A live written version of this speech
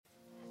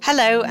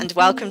Hello and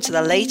welcome to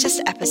the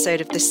latest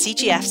episode of the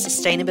CGF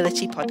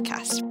Sustainability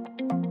Podcast.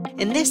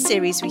 In this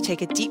series, we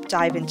take a deep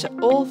dive into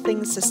all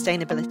things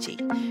sustainability,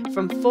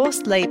 from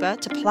forced labour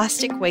to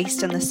plastic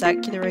waste and the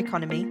circular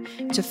economy,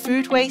 to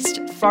food waste,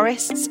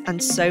 forests,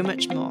 and so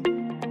much more.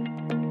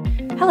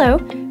 Hello,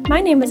 my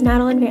name is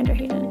Madeline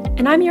Vanderheyden,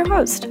 and I'm your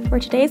host for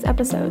today's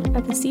episode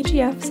of the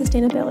CGF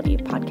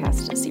Sustainability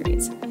Podcast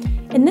series.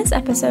 In this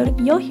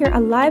episode, you'll hear a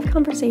live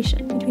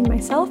conversation between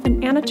myself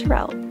and Anna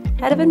Terrell,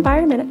 Head of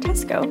Environment at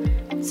Tesco,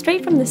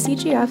 straight from the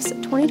CGF's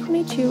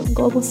 2022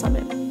 Global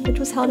Summit, which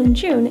was held in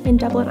June in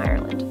Dublin,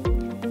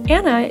 Ireland.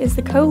 Anna is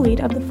the co-lead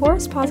of the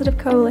Forest Positive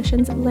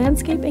Coalition's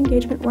Landscape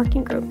Engagement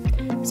Working Group,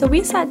 so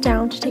we sat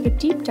down to take a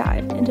deep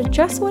dive into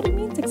just what it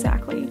means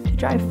exactly to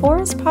drive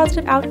forest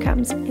positive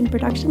outcomes in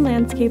production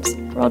landscapes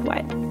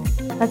worldwide.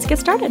 Let's get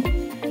started.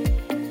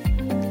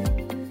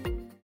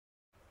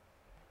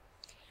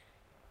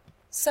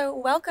 So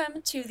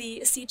welcome to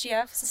the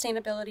CGF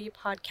Sustainability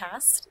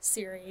Podcast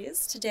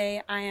series.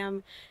 Today I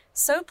am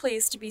so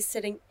pleased to be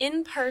sitting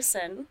in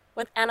person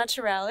with Anna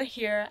Terrell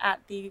here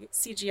at the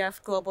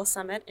CGF Global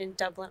Summit in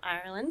Dublin,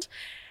 Ireland.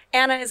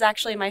 Anna is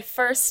actually my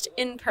first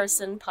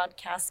in-person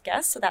podcast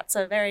guest, so that's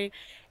a very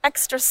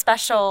extra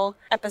special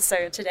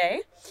episode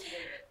today.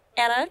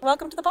 Anna,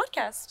 welcome to the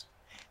podcast.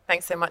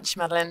 Thanks so much,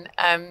 Madeline.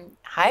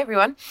 Hi,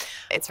 everyone.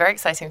 It's very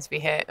exciting to be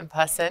here in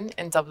person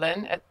in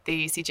Dublin at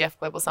the CGF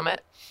Global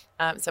Summit.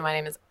 So my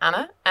name is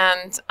Anna,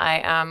 and I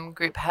am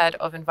Group Head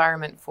of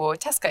Environment for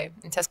Tesco.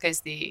 And Tesco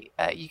is the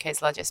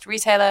UK's largest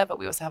retailer, but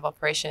we also have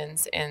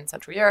operations in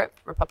Central Europe,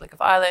 Republic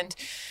of Ireland,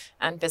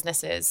 and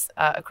businesses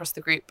across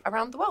the group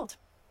around the world.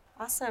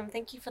 Awesome.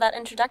 Thank you for that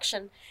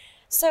introduction.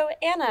 So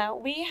Anna,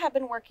 we have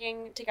been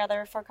working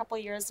together for a couple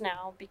of years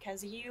now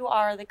because you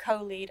are the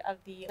co-lead of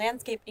the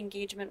Landscape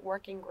Engagement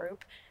Working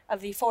Group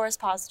of the Forest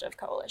Positive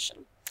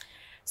Coalition.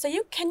 So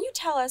can you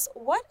tell us,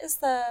 what is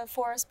the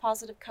Forest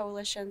Positive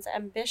Coalition's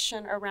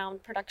ambition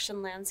around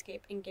production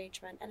landscape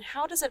engagement, and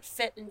how does it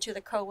fit into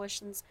the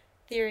coalition's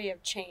theory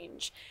of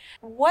change?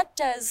 What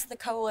does the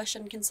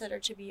coalition consider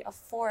to be a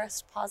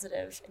forest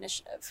positive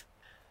initiative?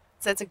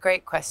 So that's a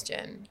great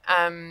question.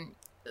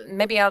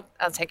 Maybe I'll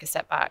take a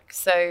step back.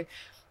 So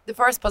the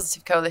Forest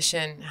Positive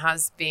Coalition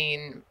has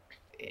been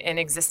in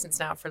existence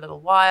now for a little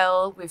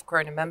while. We've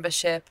grown a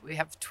membership. We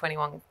have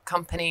 21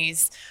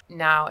 companies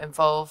now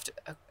involved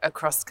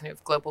across kind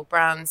of global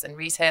brands and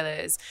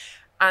retailers.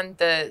 And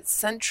the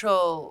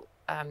central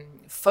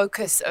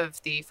focus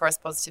of the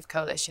Forest Positive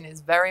Coalition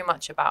is very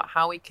much about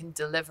how we can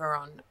deliver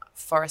on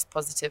forest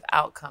positive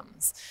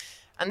outcomes.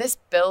 And this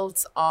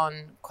builds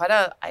on quite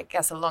a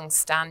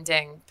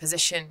long-standing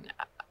position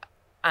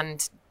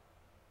and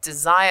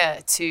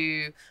desire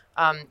to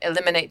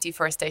eliminate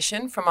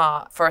deforestation from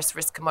our forest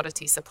risk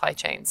commodity supply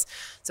chains.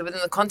 So within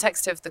the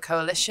context of the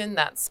coalition,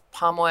 that's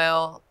palm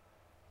oil,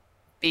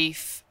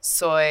 beef,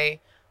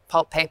 soy,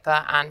 pulp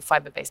paper, and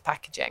fiber-based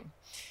packaging.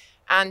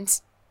 And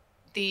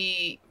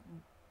the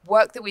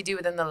work that we do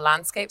within the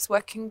Landscapes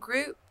Working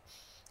Group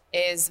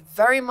is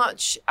very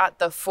much at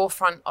the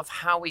forefront of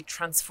how we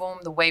transform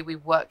the way we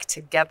work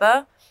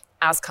together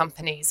as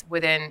companies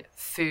within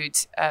food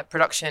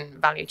production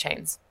value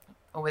chains,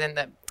 or within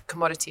the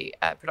commodity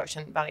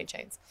production value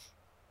chains.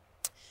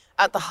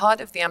 At the heart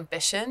of the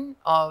ambition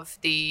of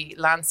the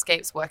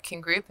Landscapes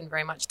Working Group, and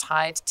very much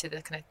tied to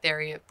the kind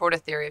of broader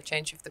theory of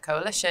change of the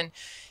coalition,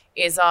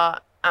 is our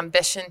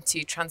ambition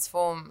to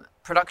transform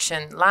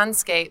production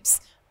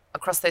landscapes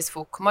across those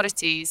four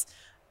commodities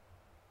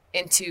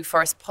into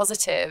forest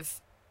positive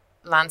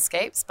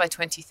landscapes by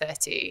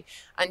 2030,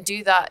 and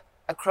do that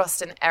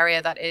across an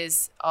area that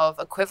is of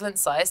equivalent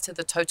size to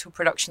the total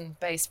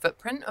production-based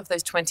footprint of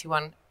those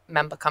 21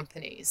 member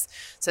companies.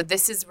 So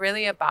this is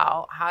really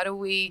about how do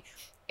we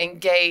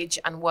engage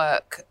and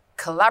work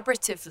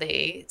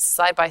collaboratively,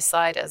 side by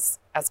side as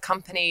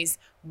companies,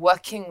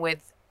 working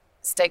with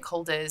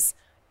stakeholders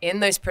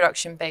in those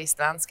production-based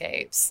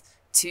landscapes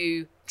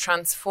to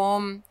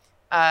transform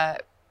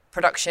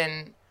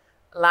production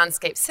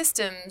landscape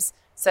systems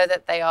so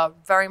that they are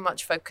very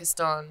much focused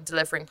on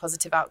delivering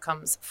positive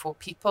outcomes for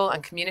people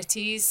and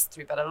communities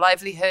through better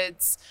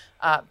livelihoods,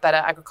 better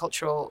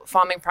agricultural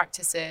farming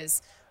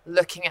practices,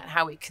 looking at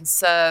how we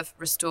conserve,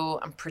 restore,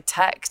 and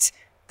protect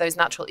those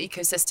natural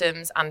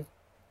ecosystems, and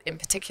in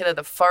particular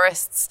the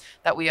forests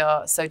that we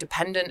are so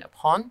dependent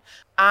upon,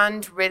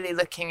 and really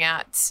looking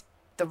at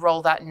the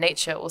role that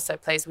nature also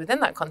plays within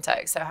that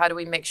context. So how do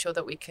we make sure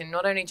that we can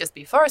not only just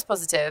be forest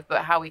positive,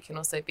 but how we can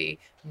also be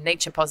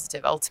nature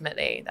positive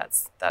ultimately?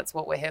 That's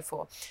what we're here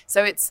for.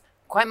 So it's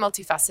quite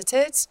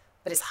multifaceted,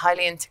 but it's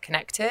highly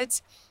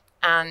interconnected.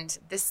 And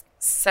this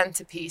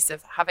centerpiece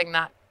of having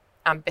that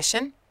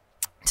ambition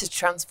to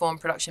transform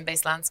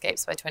production-based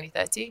landscapes by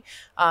 2030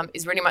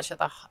 is really much at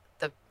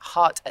the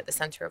heart, at the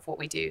center of what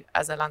we do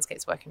as a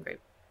Landscapes Working Group.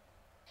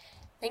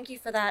 Thank you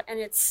for that. And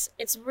it's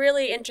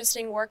really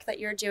interesting work that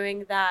you're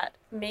doing that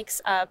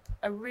makes up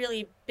a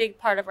really big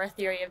part of our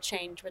theory of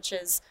change, which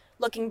is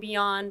looking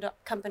beyond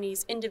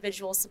companies'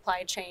 individual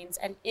supply chains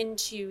and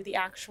into the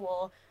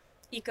actual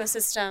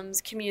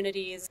ecosystems,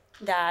 communities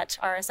that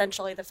are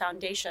essentially the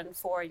foundation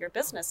for your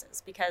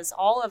businesses, because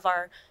all of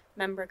our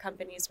member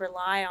companies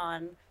rely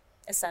on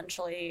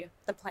essentially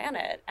the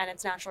planet and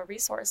its natural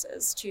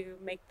resources to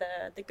make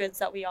the goods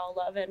that we all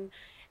love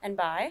and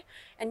buy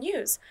and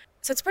use.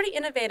 So it's pretty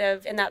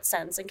innovative in that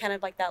sense, and kind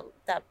of like that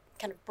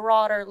kind of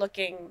broader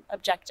looking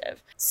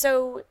objective.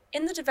 So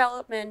in the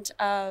development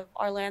of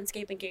our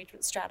landscape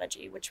engagement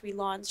strategy, which we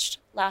launched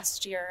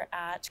last year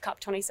at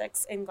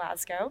COP26 in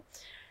Glasgow,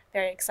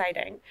 very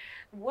exciting,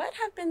 what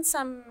have been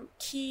some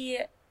key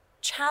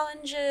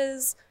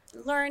challenges,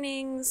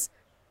 learnings,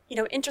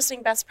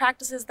 interesting best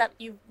practices that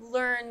you've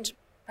learned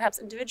perhaps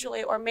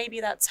individually, or maybe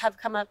that's have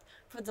come up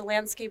for the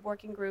landscape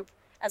working group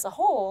as a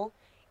whole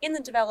in the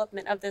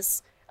development of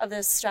this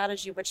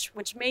strategy,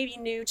 which may be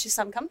new to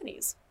some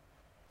companies?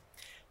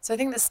 So I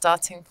think the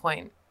starting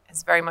point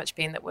has very much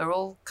been that we're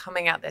all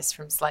coming at this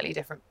from slightly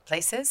different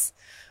places,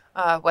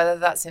 whether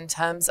that's in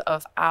terms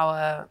of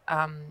our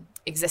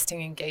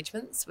existing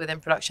engagements within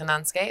production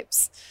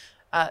landscapes,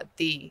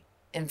 the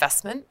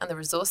investment and the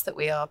resource that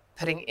we are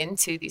putting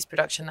into these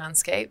production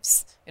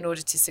landscapes in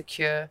order to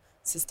secure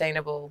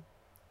sustainable,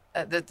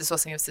 the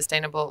sourcing of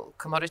sustainable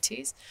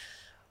commodities,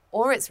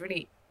 or it's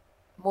really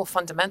more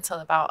fundamental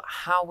about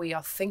how we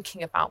are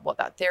thinking about what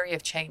that theory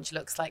of change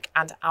looks like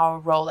and our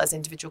role as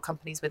individual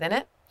companies within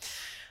it.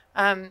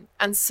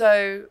 And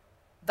so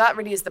that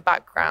really is the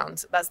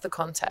background. That's the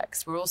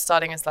context. We're all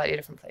starting in slightly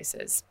different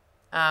places.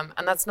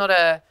 And that's not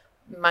a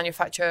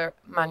manufacturer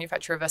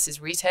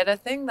versus retailer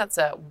thing. That's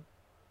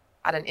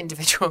at an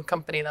individual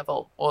company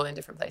level, all in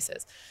different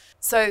places.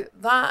 So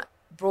that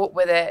brought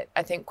with it,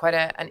 I think, quite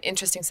an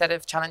interesting set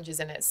of challenges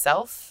in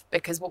itself,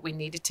 because what we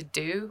needed to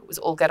do was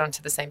all get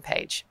onto the same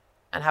page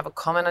and have a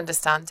common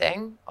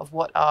understanding of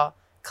what our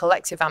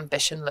collective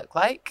ambition looked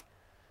like,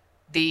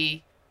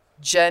 the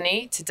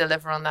journey to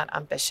deliver on that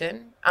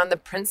ambition, and the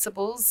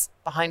principles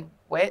behind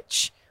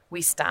which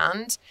we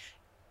stand,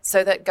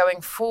 so that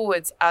going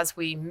forwards, as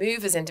we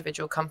move as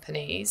individual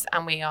companies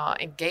and we are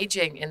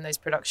engaging in those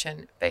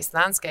production-based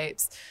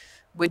landscapes,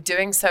 we're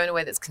doing so in a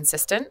way that's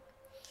consistent,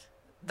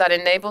 that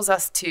enables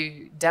us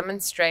to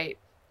demonstrate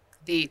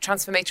the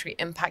transformatory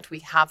impact we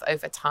have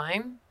over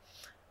time,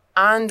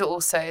 and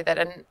also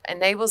that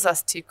enables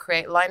us to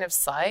create line of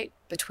sight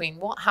between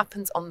what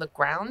happens on the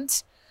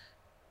ground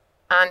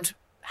and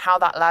how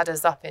that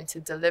ladders up into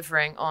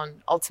delivering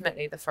on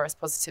ultimately the Forest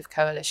Positive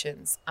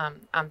Coalition's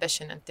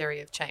ambition and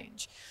theory of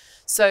change.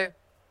 So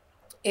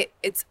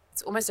it's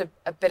almost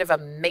a bit of a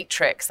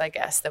matrix, I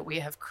guess, that we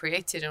have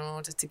created in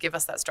order to give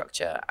us that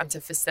structure and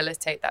to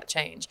facilitate that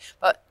change.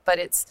 But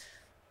it's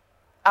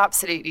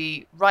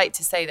absolutely right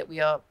to say that we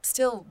are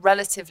still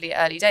relatively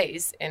early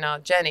days in our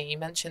journey. You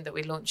mentioned that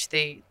we launched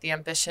the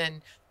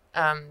ambition,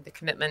 the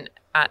commitment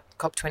at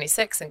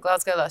COP26 in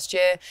Glasgow last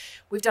year.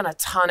 We've done a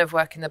ton of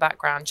work in the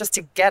background just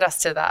to get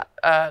us to that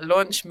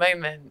launch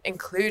moment,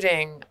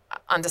 including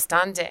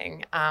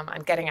understanding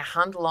and getting a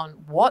handle on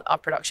what our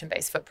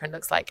production-based footprint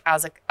looks like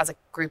as a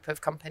group of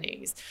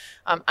companies.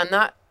 And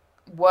that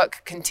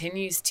work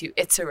continues to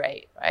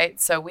iterate,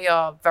 right? So we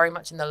are very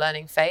much in the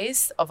learning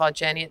phase of our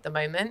journey at the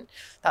moment.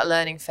 That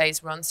learning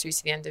phase runs through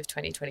to the end of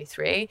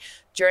 2023,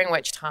 during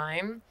which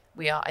time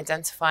we are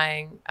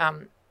identifying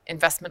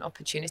investment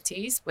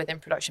opportunities within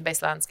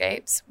production-based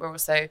landscapes. We're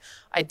also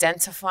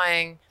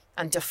identifying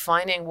and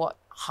defining what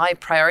high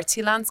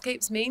priority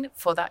landscapes mean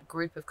for that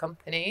group of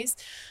companies.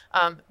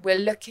 We're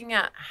looking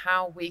at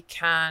how we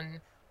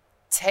can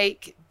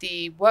take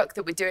the work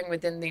that we're doing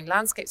within the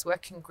landscapes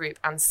working group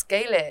and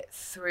scale it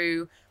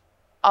through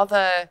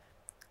other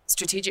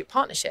strategic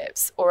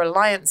partnerships or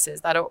alliances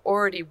that are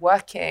already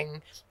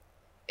working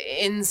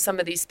in some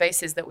of these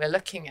spaces that we're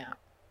looking at.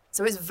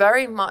 So it's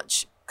very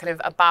much kind of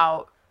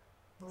about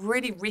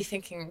really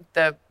rethinking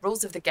the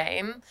rules of the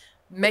game,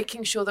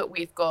 making sure that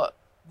we've got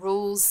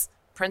rules,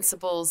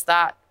 principles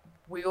that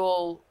we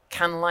all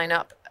can line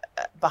up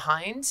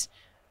behind,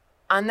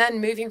 and then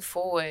moving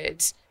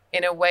forward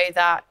in a way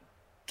that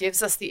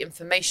gives us the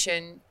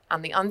information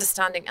and the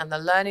understanding and the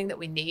learning that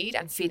we need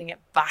and feeding it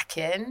back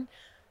in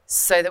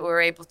so that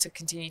we're able to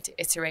continue to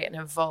iterate and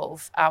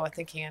evolve our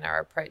thinking and our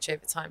approach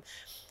over time.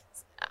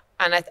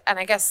 And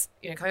I guess,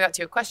 coming back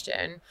to your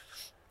question,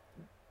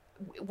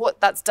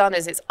 what that's done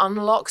is it's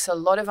unlocks a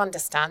lot of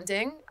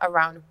understanding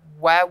around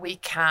where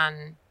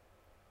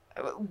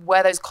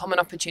those common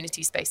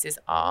opportunity spaces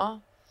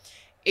are.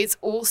 It's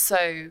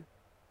also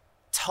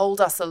told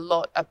us a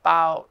lot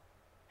about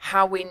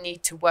how we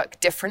need to work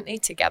differently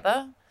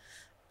together.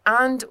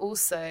 And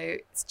also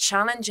it's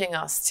challenging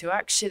us to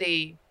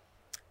actually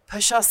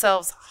push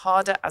ourselves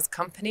harder as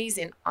companies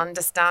in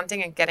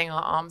understanding and getting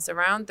our arms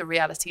around the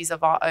realities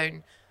of our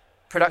own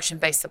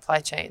production-based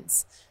supply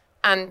chains.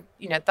 And,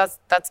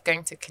 that's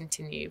going to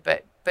continue,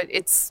 but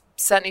it's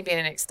certainly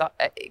been an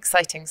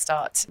exciting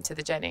start to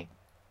the journey.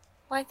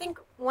 Well, I think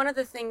one of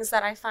the things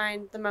that I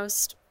find the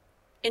most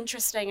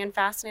interesting and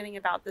fascinating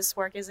about this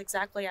work is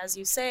exactly as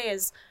you say,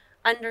 is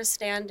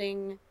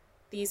understanding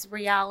these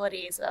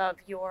realities of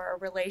your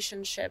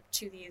relationship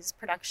to these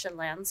production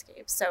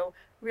landscapes. So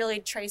really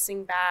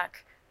tracing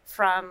back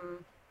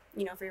from,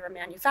 if you're a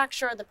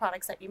manufacturer, the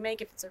products that you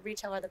make, if it's a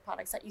retailer, the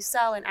products that you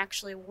sell, and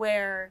actually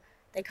where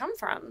they come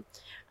from.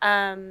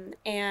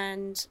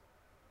 And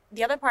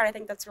the other part I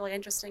think that's really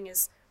interesting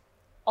is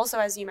also,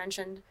 as you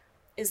mentioned,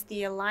 is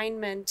the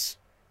alignment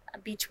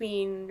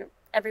between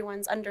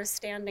everyone's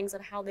understandings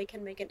of how they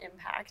can make an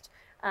impact.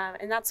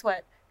 And that's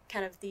what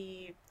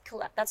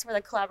that's where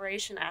the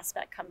collaboration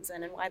aspect comes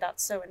in, and why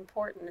that's so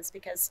important is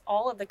because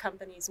all of the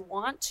companies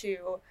want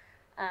to,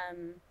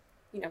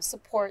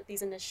 support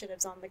these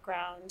initiatives on the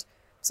ground,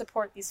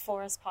 support these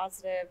forest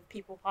positive,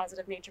 people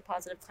positive, nature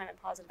positive, climate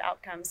positive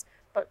outcomes.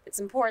 But it's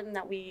important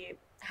that we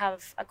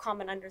have a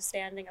common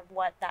understanding of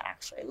what that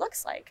actually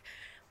looks like.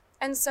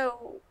 And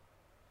so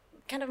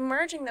kind of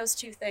merging those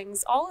two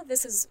things, all of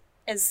this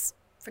is,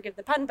 forgive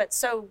the pun, but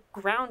so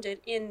grounded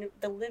in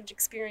the lived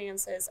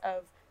experiences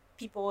of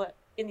people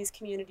in these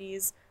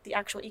communities, the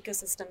actual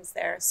ecosystems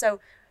there. So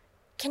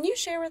can you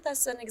share with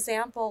us an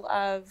example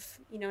of,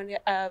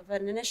 of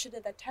an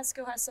initiative that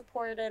Tesco has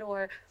supported,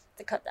 or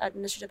an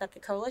initiative that the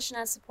coalition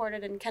has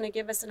supported, and kind of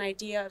give us an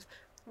idea of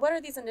what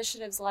are these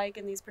initiatives like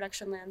in these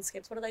production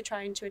landscapes? What are they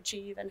trying to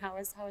achieve, and how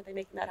are they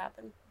making that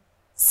happen?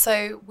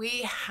 So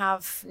we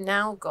have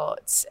now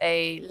got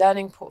a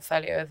learning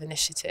portfolio of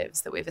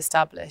initiatives that we've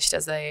established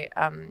as a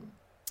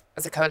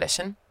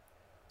coalition.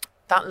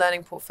 That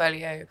learning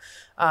portfolio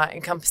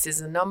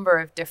encompasses a number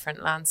of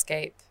different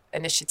landscape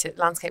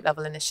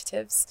level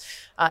initiatives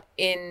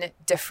in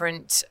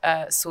different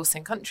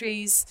sourcing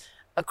countries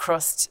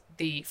across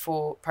the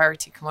 4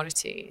 priority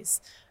commodities.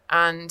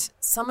 And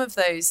some of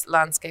those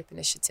landscape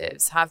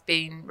initiatives have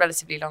been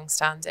relatively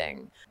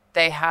long-standing.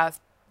 They have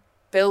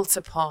built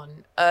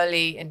upon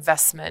early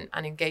investment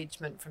and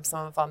engagement from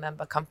some of our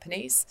member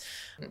companies,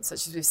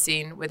 such as we've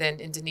seen within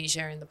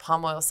Indonesia in the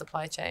palm oil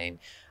supply chain,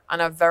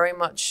 and are very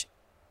much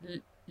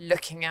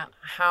looking at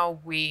how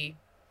we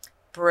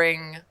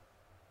bring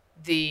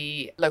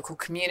the local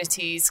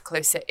communities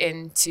closer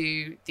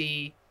into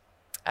the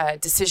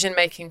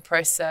decision-making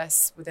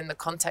process within the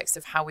context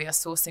of how we are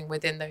sourcing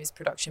within those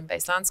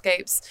production-based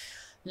landscapes,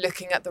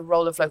 looking at the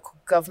role of local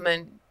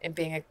government in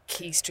being a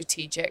key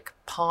strategic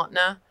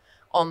partner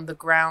on the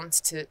ground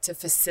to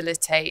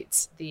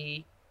facilitate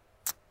the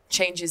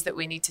changes that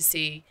we need to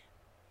see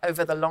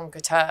over the longer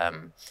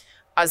term,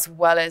 as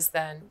well as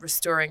then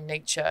restoring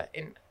nature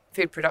in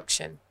food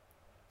production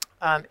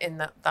in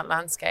that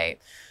landscape.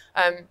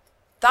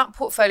 That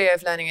portfolio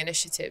of learning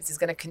initiatives is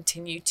going to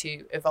continue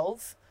to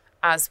evolve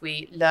as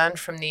we learn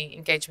from the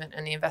engagement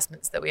and the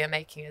investments that we are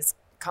making as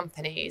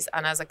companies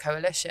and as a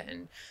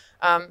coalition,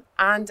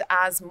 and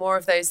as more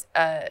of those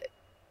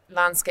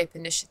landscape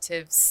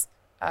initiatives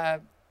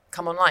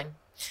come online.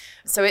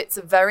 So it's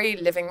a very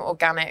living,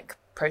 organic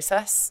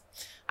process.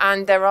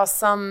 And there are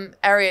some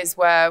areas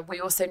where we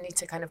also need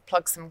to kind of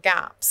plug some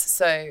gaps.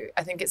 So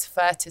I think it's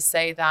fair to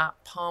say that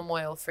palm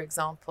oil, for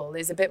example,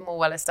 is a bit more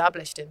well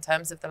established in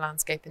terms of the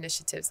landscape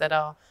initiatives that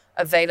are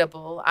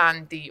available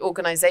and the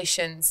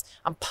organizations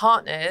and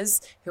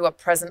partners who are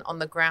present on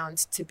the ground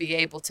to be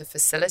able to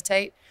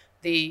facilitate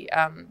the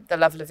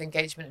level of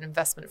engagement and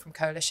investment from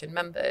coalition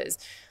members.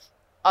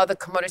 Other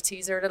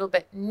commodities are a little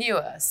bit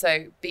newer.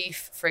 So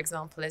beef, for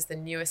example, is the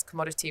newest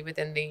commodity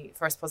within the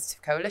Forest Positive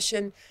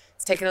Coalition.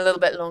 It's taken a little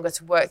bit longer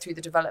to work through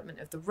the development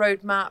of the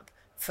roadmap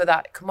for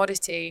that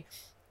commodity.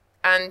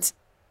 And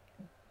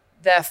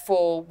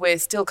therefore, we're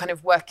still kind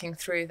of working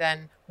through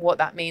then what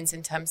that means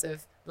in terms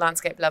of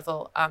landscape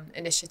level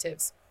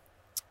initiatives.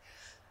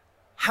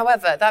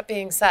 However, that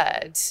being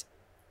said,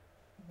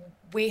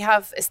 we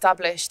have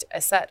established a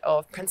set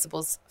of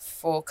principles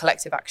for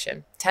collective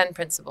action, 10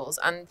 principles.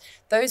 And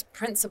those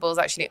principles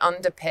actually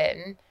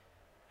underpin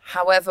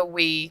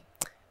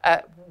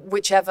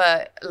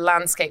whichever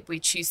landscape we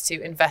choose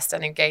to invest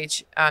and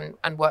engage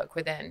and work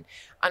within.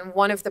 And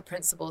one of the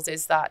principles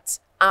is that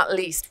at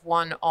least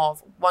one or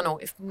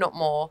if not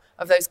more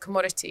of those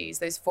commodities,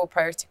 those 4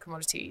 priority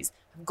commodities,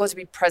 have got to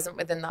be present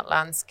within that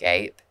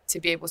landscape to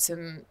be able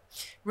to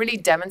really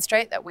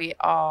demonstrate that we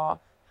are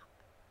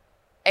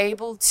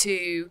able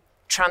to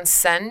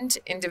transcend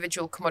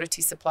individual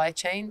commodity supply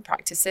chain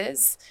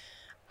practices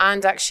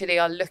and actually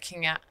are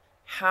looking at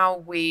how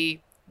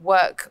we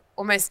work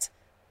almost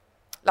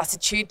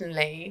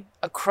latitudinally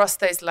across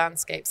those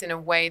landscapes in a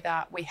way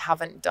that we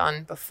haven't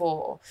done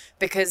before.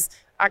 Because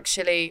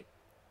actually,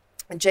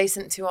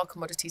 adjacent to our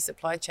commodity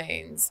supply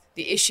chains,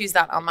 the issues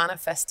that are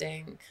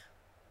manifesting,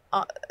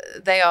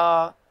 they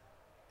are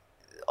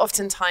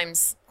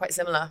oftentimes quite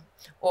similar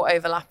or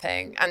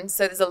overlapping. And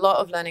so there's a lot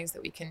of learnings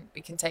that we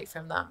can take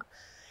from that.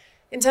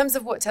 In terms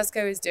of what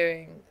Tesco is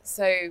doing,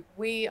 so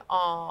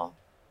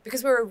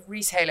because we're a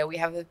retailer, we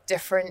have a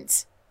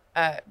different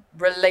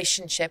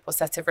relationship or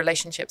set of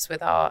relationships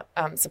with our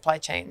supply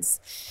chains.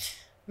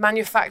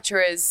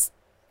 Manufacturers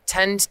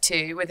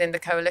within the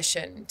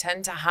coalition,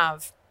 tend to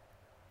have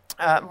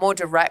more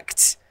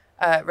direct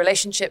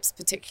relationships,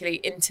 particularly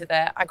into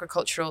their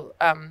agricultural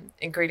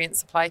ingredient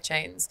supply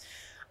chains,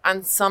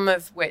 and some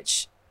of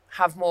which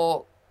have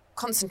more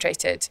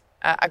concentrated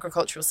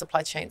agricultural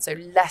supply chains, so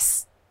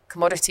less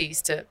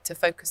commodities to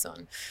focus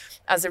on.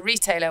 As a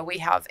retailer, we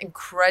have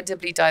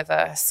incredibly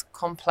diverse,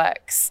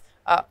 complex,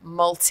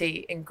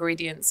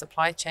 multi-ingredient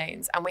supply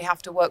chains, and we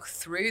have to work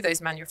through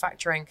those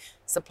manufacturing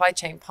supply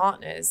chain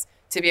partners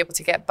to be able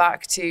to get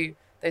back to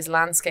those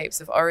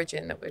landscapes of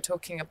origin that we're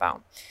talking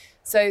about.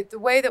 So the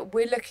way that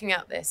we're looking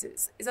at this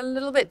is a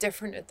little bit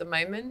different at the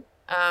moment.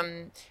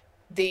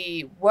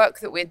 The work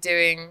that we're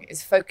doing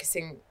is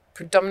focusing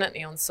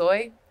predominantly on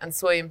soy and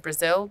soy in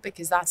Brazil,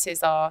 because that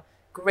is our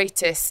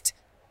greatest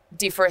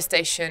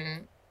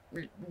deforestation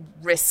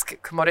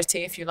risk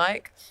commodity, if you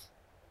like.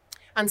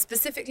 And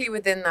specifically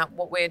within that,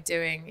 what we're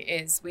doing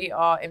is we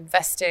are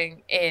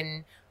investing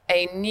in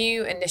a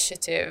new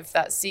initiative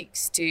that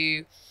seeks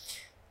to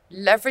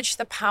leverage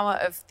the power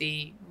of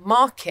the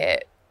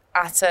market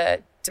at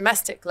a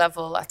domestic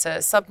level, at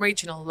a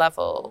sub-regional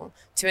level,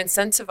 to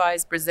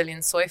incentivize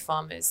Brazilian soy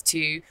farmers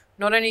to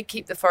not only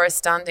keep the forest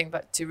standing,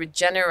 but to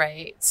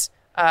regenerate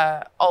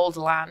old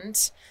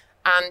land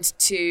and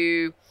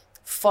to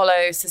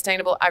follow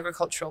sustainable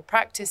agricultural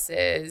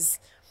practices,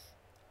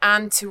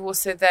 and to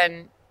also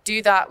then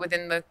do that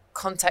within the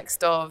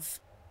context of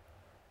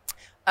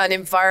an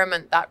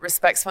environment that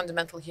respects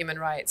fundamental human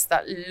rights,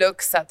 that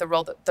looks at the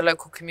role that the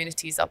local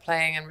communities are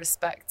playing and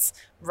respects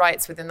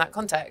rights within that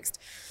context.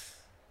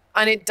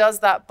 And it does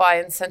that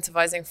by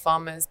incentivizing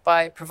farmers,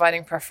 by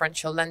providing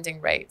preferential lending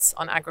rates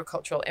on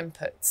agricultural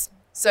inputs.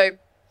 So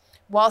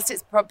whilst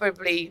it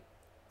probably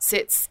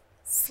sits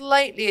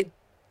slightly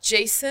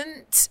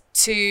adjacent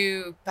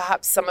to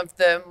perhaps some of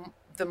the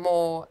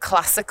more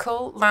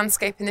classical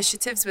landscape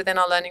initiatives within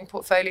our learning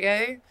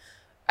portfolio,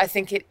 I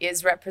think it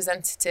is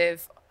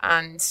representative,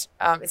 and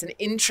it's an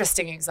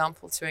interesting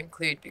example to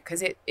include,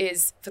 because it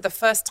is, for the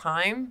first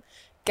time,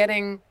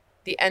 getting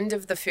the end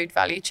of the food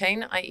value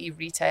chain, i.e.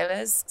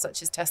 retailers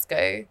such as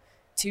Tesco,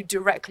 to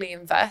directly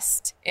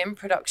invest in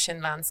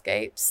production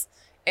landscapes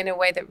in a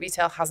way that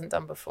retail hasn't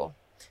done before,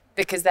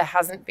 because there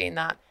hasn't been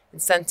that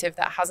incentive,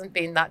 there hasn't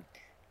been that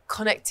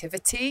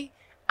connectivity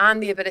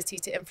and the ability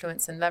to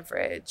influence and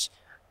leverage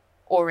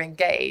or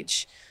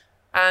engage.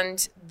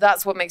 And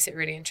that's what makes it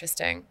really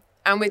interesting.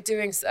 And we're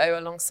doing so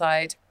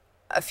alongside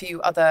a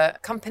few other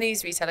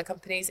companies, retailer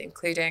companies,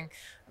 including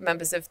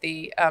members of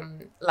the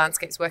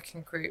Landscapes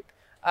Working Group,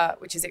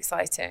 which is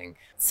exciting.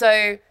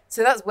 So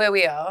that's where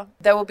we are.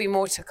 There will be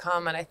more to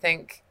come, and I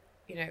think,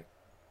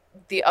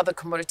 the other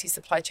commodity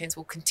supply chains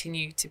will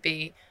continue to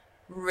be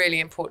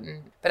really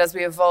important. But as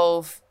we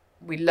evolve,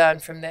 we learn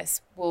from this.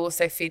 We'll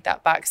also feed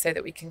that back so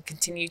that we can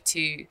continue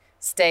to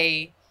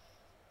stay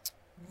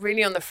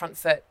really on the front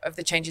foot of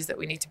the changes that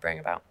we need to bring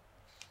about.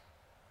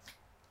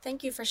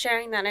 Thank you for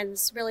sharing that. And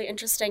it's really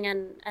interesting.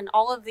 And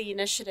all of the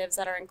initiatives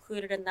that are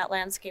included in that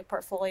landscape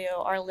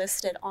portfolio are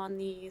listed on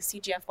the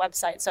CGF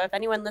website. So if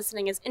anyone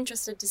listening is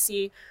interested to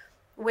see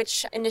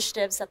which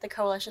initiatives that the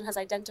coalition has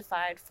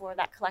identified for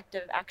that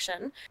collective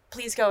action,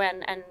 please go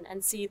in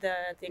and see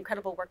the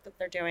incredible work that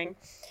they're doing.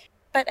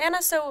 But Anna,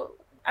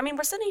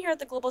 we're sitting here at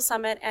the Global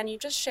Summit, and you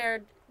just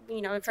shared,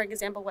 for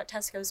example, what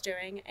Tesco's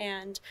doing.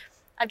 And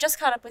I've just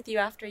caught up with you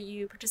after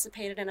you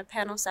participated in a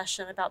panel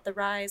session about the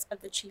rise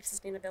of the Chief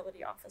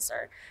Sustainability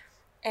Officer.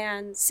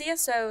 And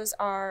CSOs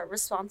are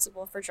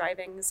responsible for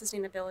driving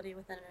sustainability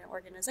within an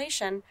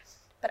organization.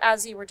 But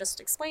as you were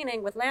just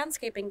explaining, with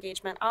landscape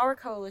engagement, our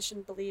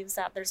coalition believes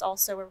that there's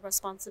also a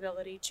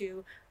responsibility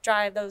to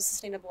drive those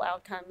sustainable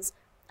outcomes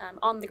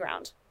on the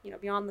ground,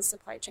 beyond the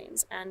supply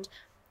chains. And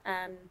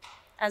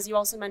as you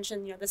also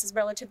mentioned, this is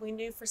relatively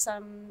new for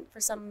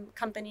some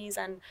companies,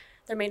 and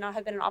there may not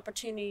have been an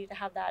opportunity to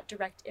have that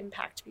direct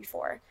impact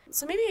before.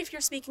 So maybe if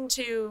you're speaking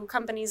to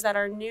companies that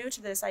are new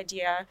to this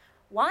idea,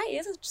 why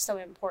is it so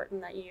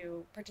important that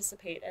you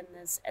participate in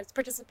this?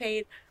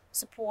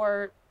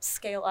 Support,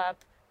 scale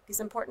up these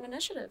important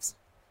initiatives?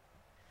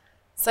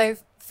 So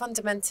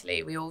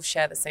fundamentally, we all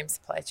share the same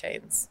supply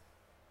chains.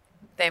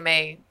 They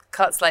may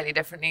cut slightly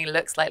differently,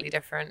 look slightly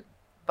different,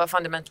 but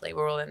fundamentally,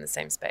 we're all in the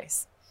same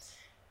space.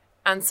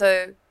 And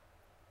so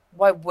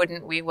why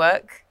wouldn't we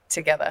work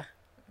together,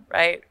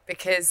 right?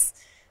 Because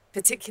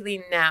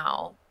particularly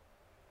now,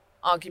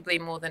 arguably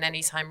more than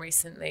any time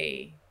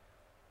recently,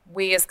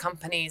 we as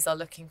companies are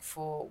looking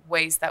for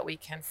ways that we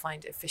can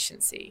find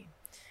efficiency,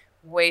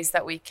 ways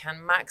that we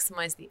can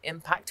maximize the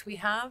impact we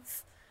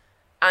have,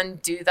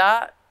 and do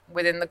that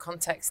within the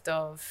context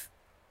of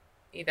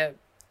either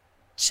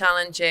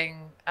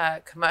challenging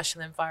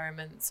commercial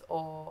environments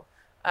or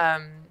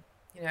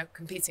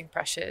competing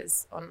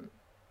pressures on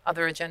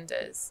other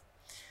agendas.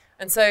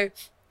 And so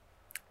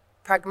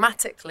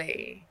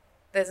pragmatically,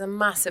 there's a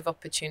massive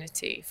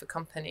opportunity for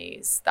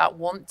companies that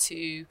want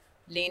to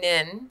lean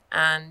in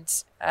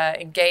and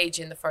engage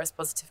in the Forest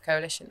Positive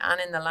Coalition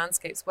and in the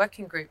Landscapes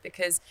Working Group,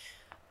 because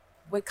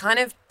we're kind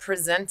of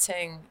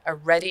presenting a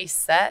ready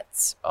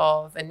set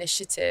of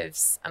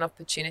initiatives and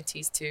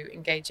opportunities to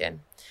engage in.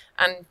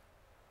 And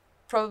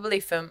probably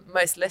for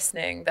most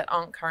listening that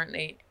aren't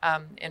currently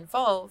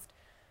involved,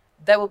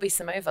 there will be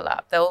some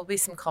overlap. There will be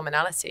some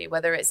commonality,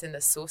 whether it's in the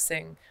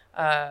sourcing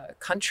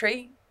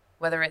country,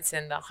 whether it's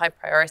in the high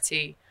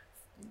priority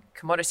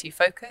commodity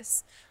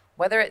focus,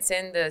 whether it's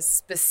in the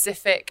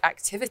specific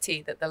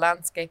activity that the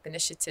landscape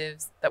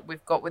initiatives that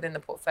we've got within the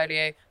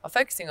portfolio are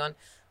focusing on,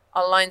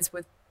 aligns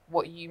with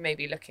what you may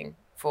be looking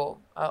for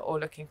or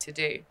looking to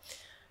do.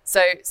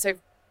 So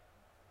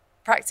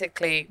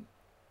practically,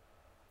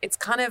 it's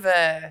kind of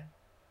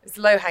it's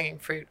low-hanging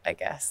fruit, I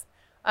guess.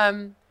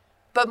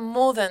 But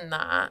more than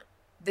that,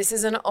 this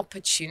is an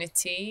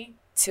opportunity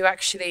to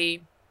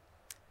actually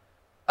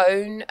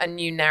own a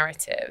new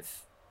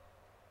narrative,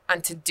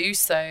 and to do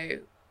so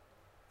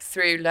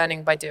through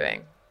learning by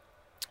doing.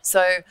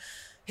 So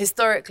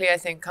historically, I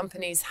think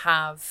companies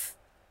have,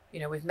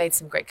 we've made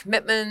some great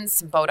commitments,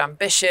 some bold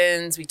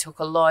ambitions. We talk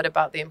a lot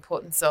about the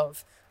importance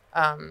of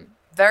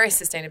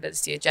various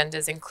sustainability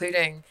agendas,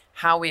 including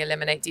how we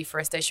eliminate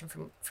deforestation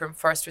from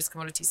forest risk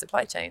commodity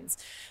supply chains.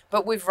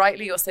 But we've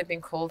rightly also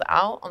been called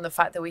out on the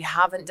fact that we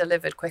haven't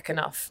delivered quick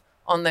enough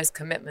on those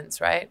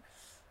commitments, right?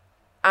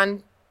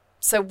 And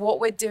so what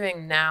we're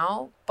doing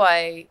now,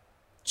 by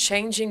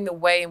changing the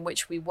way in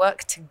which we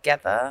work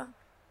together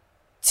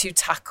to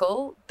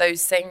tackle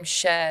those same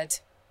shared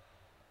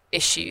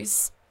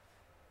issues,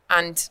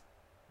 and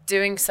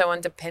doing so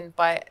underpinned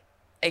by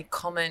a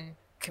common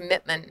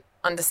commitment,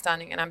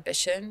 understanding, and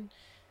ambition,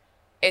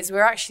 is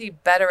we're actually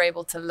better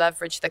able to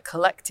leverage the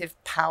collective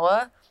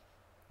power,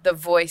 the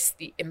voice,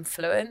 the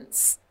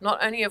influence,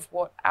 not only of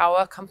what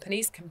our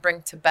companies can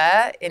bring to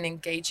bear in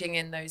engaging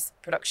in those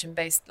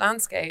production-based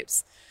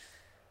landscapes,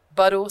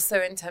 but also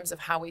in terms of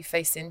how we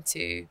face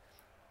into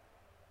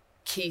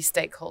key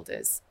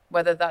stakeholders,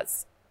 whether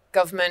that's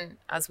government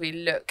as we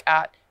look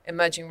at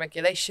emerging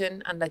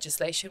regulation and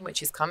legislation,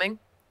 which is coming,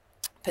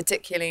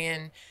 particularly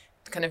in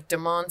kind of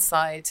demand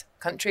side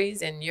countries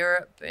in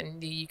Europe, in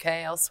the UK,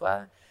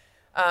 elsewhere,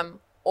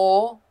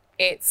 or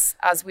it's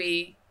as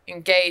we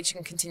engage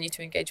and continue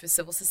to engage with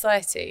civil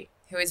society,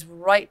 who is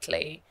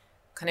rightly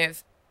kind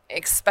of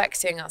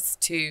expecting us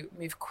to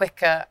move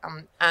quicker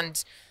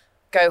and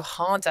go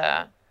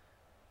harder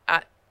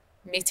at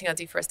meeting our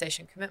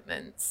deforestation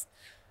commitments.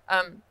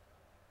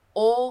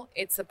 Or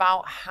it's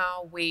about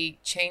how we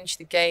change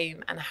the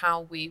game and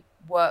how we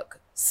work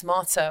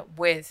smarter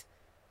with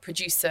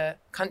producer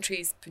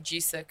countries,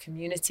 producer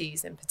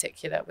communities in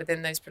particular,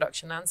 within those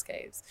production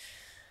landscapes.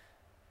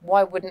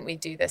 Why wouldn't we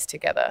do this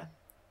together?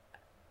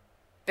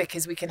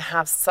 Because we can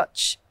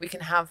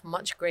have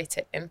much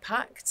greater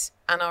impact,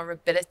 and our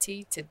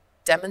ability to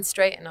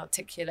demonstrate and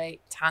articulate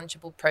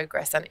tangible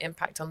progress and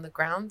impact on the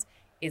ground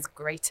is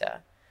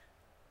greater.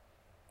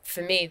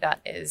 For me,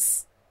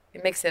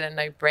 it makes it a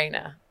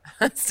no-brainer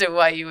as to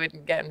why you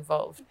wouldn't get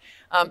involved.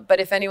 But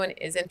if anyone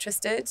is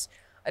interested,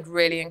 I'd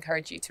really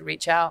encourage you to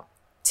reach out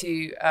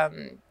to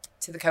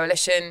the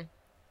coalition,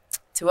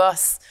 to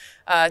us,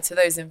 to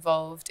those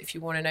involved, if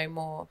you want to know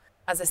more.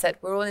 As I said,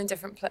 we're all in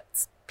different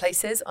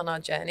places on our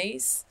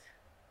journeys.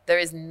 There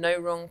is no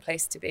wrong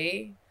place to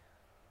be.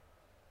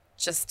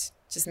 Just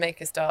make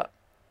a start.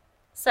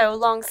 So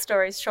long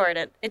story short,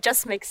 it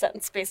just makes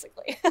sense,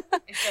 basically.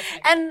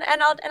 And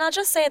I'll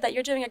just say that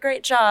you're doing a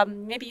great job.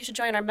 Maybe you should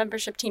join our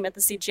membership team at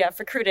the CGF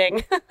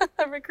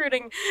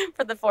recruiting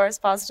for the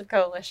Forest Positive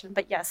Coalition.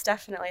 But yes,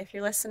 definitely, if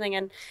you're listening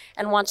and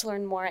want to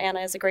learn more, Anna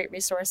is a great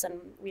resource, and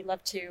we'd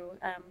love to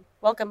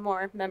welcome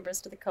more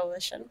members to the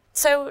coalition.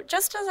 So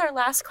just as our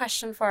last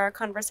question for our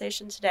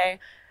conversation today,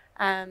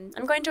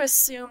 I'm going to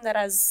assume that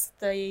as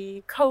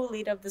the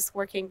co-lead of this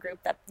working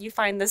group that you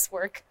find this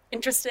work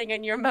interesting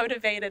and you're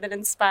motivated and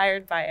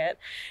inspired by it.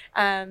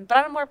 But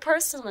on a more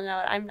personal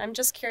note, I'm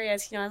just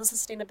curious, as a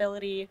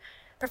sustainability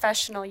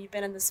professional, you've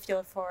been in this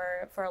field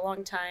for a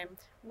long time.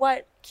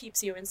 What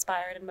keeps you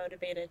inspired and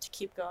motivated to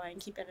keep going,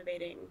 keep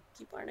innovating,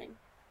 keep learning?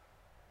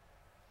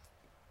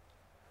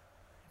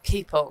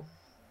 People.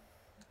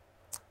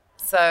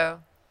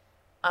 So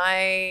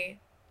I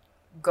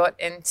got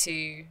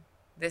into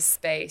this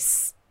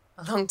space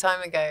a long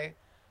time ago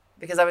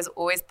because I was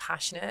always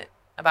passionate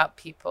about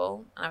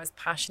people, and I was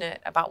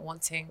passionate about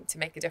wanting to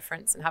make a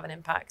difference and have an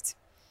impact.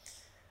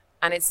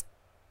 And it's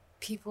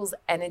people's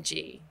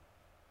energy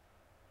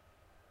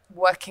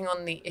working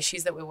on the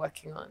issues that we're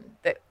working on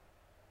that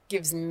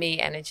gives me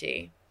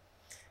energy.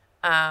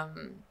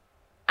 And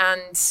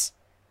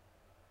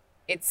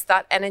it's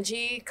that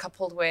energy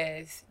coupled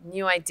with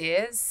new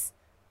ideas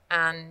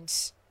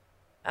and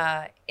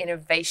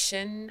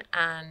innovation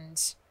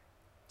and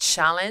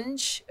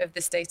challenge of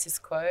the status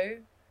quo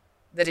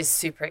that is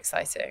super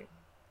exciting.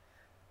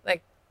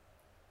 Like,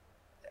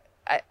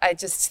 I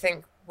just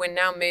think we're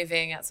now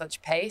moving at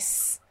such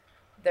pace.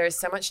 There is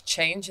so much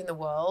change in the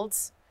world,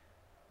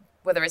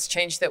 whether it's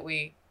change that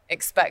we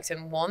expect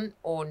and want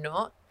or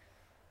not,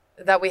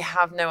 that we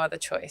have no other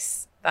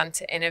choice than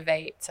to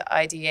innovate, to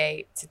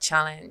ideate, to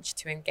challenge,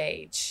 to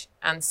engage.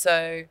 And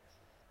so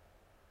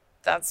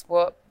that's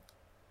what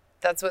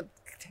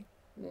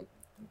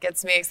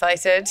gets me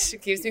excited,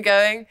 keeps me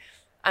going.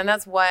 And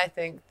that's why I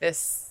think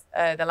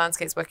the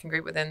Landscapes Working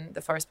Group within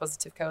the Forest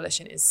Positive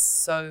Coalition is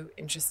so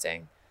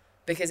interesting,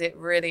 because it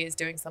really is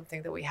doing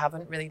something that we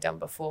haven't really done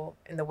before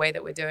in the way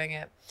that we're doing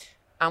it.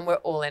 And we're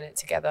all in it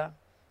together.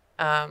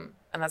 And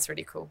that's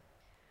really cool.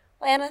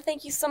 Well, Anna,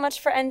 thank you so much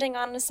for ending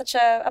on such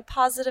a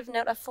positive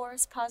note, a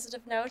forest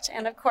positive note,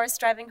 and of course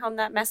driving home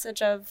that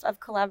message of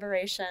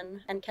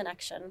collaboration and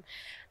connection.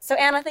 So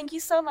Anna, thank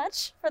you so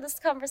much for this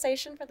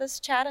conversation, for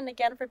this chat, and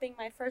again for being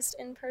my first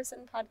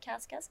in-person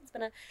podcast guest. It's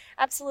been an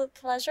absolute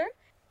pleasure.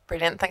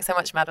 Brilliant. Thanks so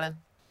much, Madeline.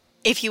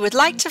 If you would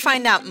like to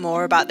find out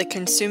more about the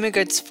Consumer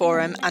Goods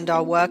Forum and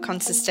our work on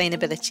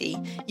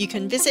sustainability, you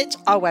can visit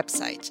our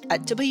website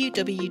at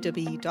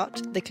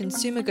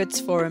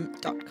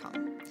www.theconsumergoodsforum.com.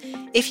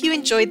 If you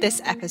enjoyed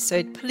this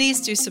episode,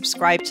 please do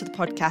subscribe to the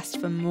podcast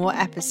for more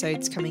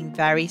episodes coming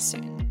very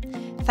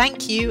soon.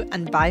 Thank you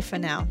and bye for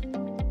now.